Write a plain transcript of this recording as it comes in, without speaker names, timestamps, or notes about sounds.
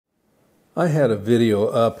I had a video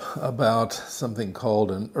up about something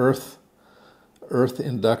called an earth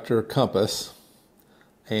inductor compass,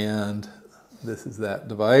 and this is that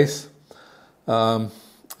device.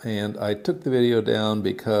 And I took the video down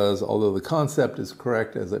because although the concept is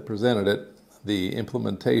correct as I presented it, the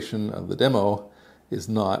implementation of the demo is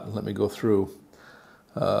not. Let me go through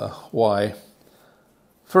why.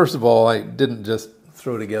 First of all, I didn't just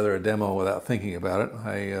throw together a demo without thinking about it.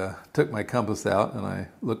 I took my compass out and I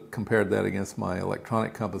compared that against my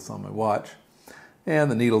electronic compass on my watch. And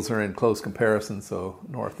the needles are in close comparison, so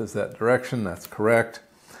north is that direction, that's correct.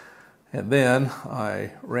 And then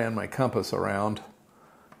I ran my compass around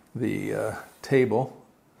the table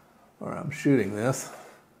where I'm shooting this,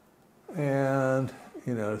 and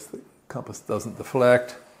you notice the compass doesn't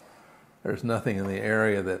deflect. There's nothing in the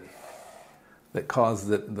area that causes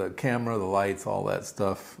it, the camera, the lights, all that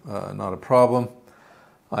stuff, not a problem.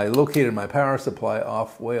 I located my power supply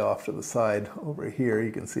way off to the side over here.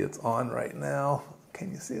 You can see it's on right now. Can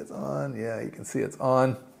you see it's on? Yeah, you can see it's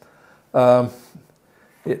on.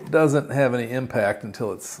 It doesn't have any impact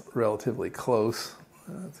until it's relatively close.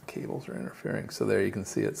 The cables are interfering. So there you can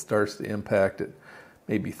see it starts to impact at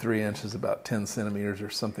maybe 3 inches, about 10 centimeters or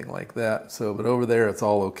something like that. So, but over there it's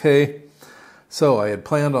all okay. So I had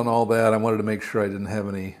planned on all that. I wanted to make sure I didn't have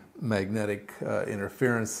any magnetic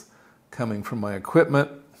interference coming from my equipment,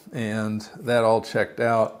 and that all checked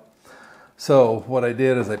out. So what I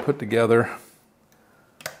did is I put together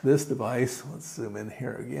this device. Let's zoom in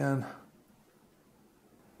here again.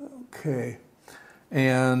 Okay.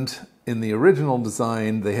 And in the original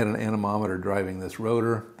design, they had an anemometer driving this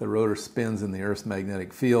rotor. The rotor spins in the Earth's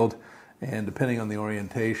magnetic field, and depending on the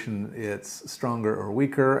orientation, it's stronger or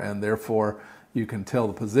weaker, and therefore you can tell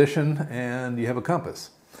the position and you have a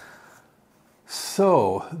compass.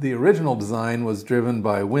 So the original design was driven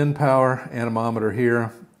by wind power, anemometer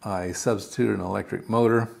here. I substituted an electric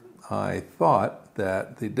motor. I thought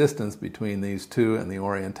that the distance between these two and the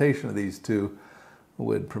orientation of these two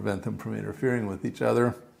would prevent them from interfering with each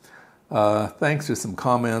other. Thanks to some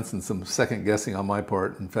comments and some second guessing on my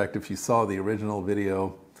part. In fact, if you saw the original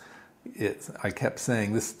video, I kept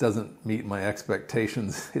saying this doesn't meet my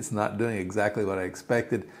expectations. It's not doing exactly what I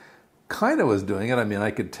expected. Kind of was doing it. I mean, I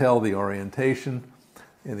could tell the orientation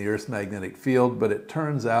in the Earth's magnetic field, but it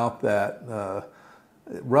turns out that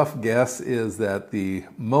rough guess is that the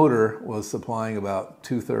motor was supplying about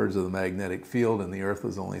 2/3 of the magnetic field and the Earth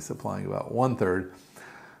was only supplying about 1/3.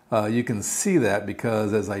 You can see that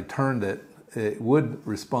because as I turned it, it would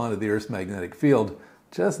respond to the Earth's magnetic field,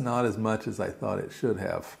 just not as much as I thought it should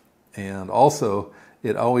have. And also,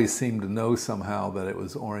 it always seemed to know somehow that it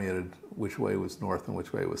was oriented which way was north and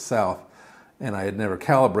which way was south. And I had never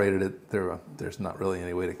calibrated it. There's not really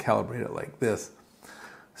any way to calibrate it like this.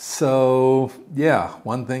 So, yeah,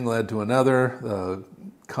 one thing led to another.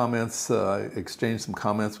 Exchanged some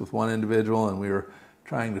comments with one individual, and we were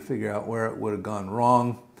trying to figure out where it would have gone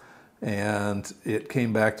wrong. And it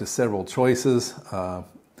came back to several choices.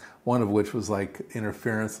 One of which was like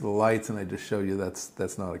interference of the lights, and I just showed you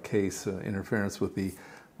that's not a case. Interference with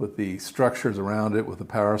the structures around it, with the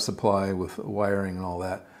power supply, with wiring and all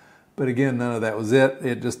that. But again, none of that was it.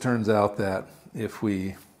 It just turns out that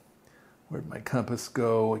where'd my compass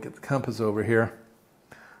go? I get the compass over here.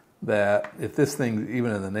 That if this thing,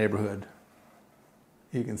 even in the neighborhood,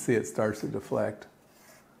 you can see it starts to deflect.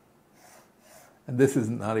 And this is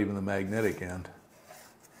not even the magnetic end.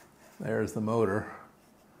 There's the motor.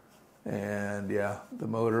 And yeah, the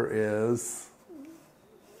motor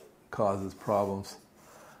causes problems,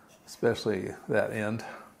 especially that end.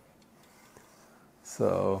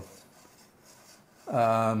 So,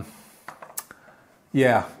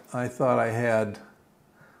 yeah, I thought I had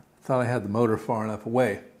the motor far enough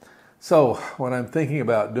away. So what I'm thinking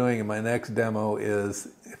about doing in my next demo is,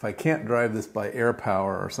 if I can't drive this by air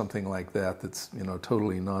power or something like that, that's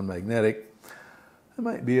totally non-magnetic, I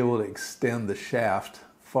might be able to extend the shaft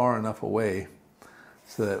far enough away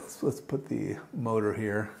so that, let's put the motor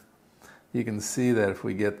here. You can see that if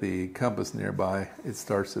we get the compass nearby, it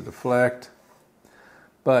starts to deflect.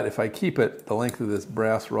 But if I keep it the length of this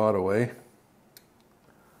brass rod away,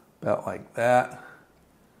 about like that,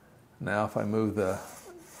 now if I move the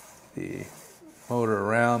motor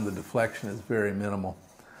around, the deflection is very minimal.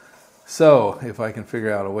 So if I can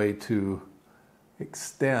figure out a way to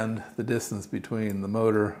extend the distance between the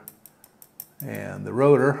motor and the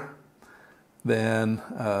rotor, then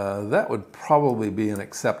that would probably be an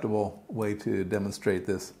acceptable way to demonstrate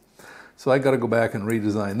this. So I got to go back and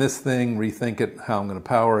redesign this thing, rethink it, how I'm going to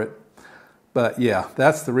power it. But yeah,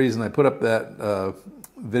 that's the reason I put up that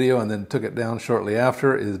video and then took it down shortly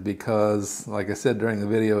after is because, like I said during the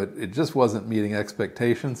video, it just wasn't meeting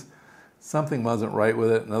expectations. Something wasn't right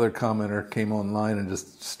with it. Another commenter came online and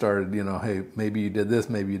just started, hey, maybe you did this,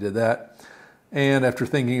 maybe you did that. And after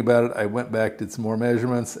thinking about it, I went back, did some more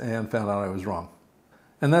measurements, and found out I was wrong.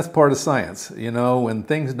 And that's part of science. When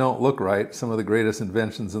things don't look right, some of the greatest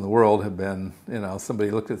inventions in the world have been,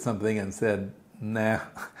 somebody looked at something and said, nah,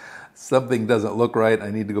 something doesn't look right.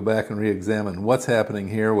 I need to go back and re-examine what's happening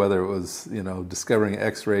here, whether it was, discovering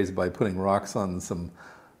X-rays by putting rocks on some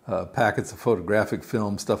packets of photographic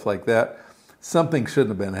film, stuff like that. Something shouldn't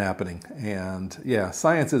have been happening. And yeah,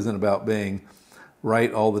 science isn't about being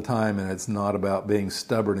right all the time, and it's not about being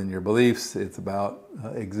stubborn in your beliefs. It's about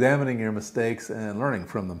examining your mistakes and learning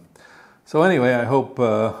from them. So anyway, I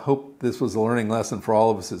hope this was a learning lesson for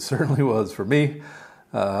all of us. It certainly was for me.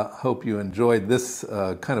 Hope you enjoyed this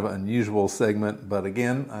kind of unusual segment, but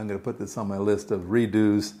again, I'm going to put this on my list of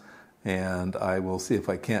redos, and I will see if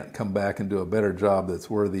I can't come back and do a better job that's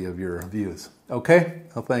worthy of your views. Okay?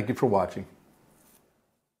 Well, thank you for watching.